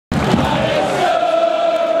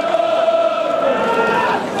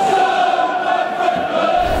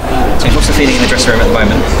feeling in the dressing room at the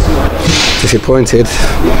moment? Disappointed.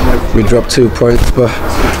 We dropped 2 points, but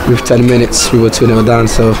with 10 minutes we were 2-0 down,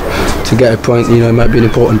 so to get a point, it might be an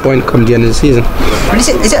important point come the end of the season. But is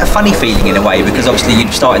it a funny feeling in a way, because obviously you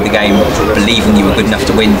started the game believing you were good enough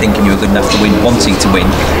to win, thinking you were good enough to win, wanting to win,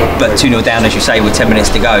 but 2-0 down, as you say, with 10 minutes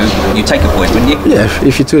to go, you take a point, wouldn't you? Yeah,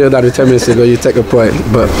 if you're 2-0 down with 10 minutes to go, you take a point,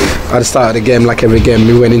 but at the start of the game, like every game,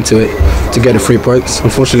 we went into it to get the 3 points.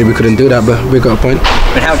 Unfortunately we couldn't do that, but we got a point.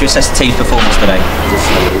 But how do you assess the team's performance today?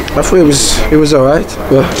 I thought it was alright,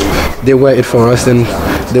 but they waited for us and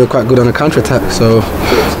they were quite good on the counter-attack, so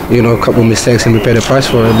a couple of mistakes and we paid the price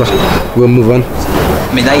for it, but we'll move on.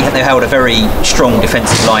 I mean, they held a very strong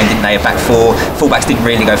defensive line, didn't they? A back four. Fullbacks didn't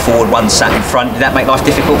really go forward, one sat in front. Did that make life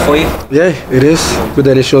difficult for you? Yeah, it is, but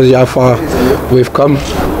then it shows you how far we've come.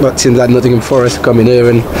 But it seems like Nottingham Forest coming here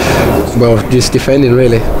and, just defending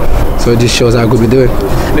really. So it just shows how good we're doing.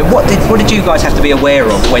 I mean, what did you guys have to be aware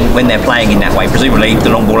of when they're playing in that way? Presumably the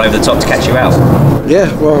long ball over the top to catch you out. Yeah,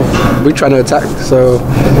 we're trying to attack, so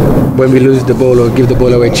when we lose the ball or give the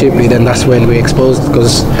ball away cheaply, then that's when we're exposed,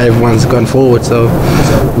 because everyone's gone forward, so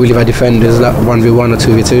we leave our defenders like 1v1 or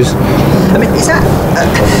 2v2s. I mean, is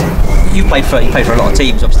that... You played for a lot of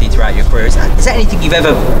teams, obviously, throughout your career. Is that anything you've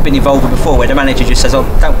ever been involved with before, where the manager just says, "Oh,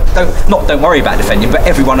 don't worry about defending, but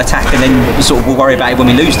everyone attack, and then we'll worry about it when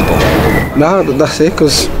we lose the ball"? No, that's it,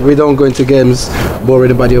 because we don't go into games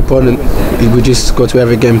worried about the opponent. We just go to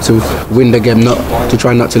every game to win the game, not to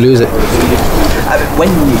try not to lose it.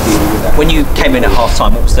 When you came in at half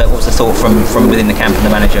time, what was the thought from within the camp and the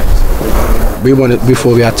manager? We wanted,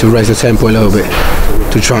 before we had to raise the tempo a little bit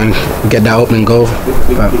to try and get that opening goal,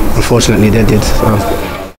 but unfortunately they did.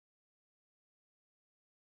 So.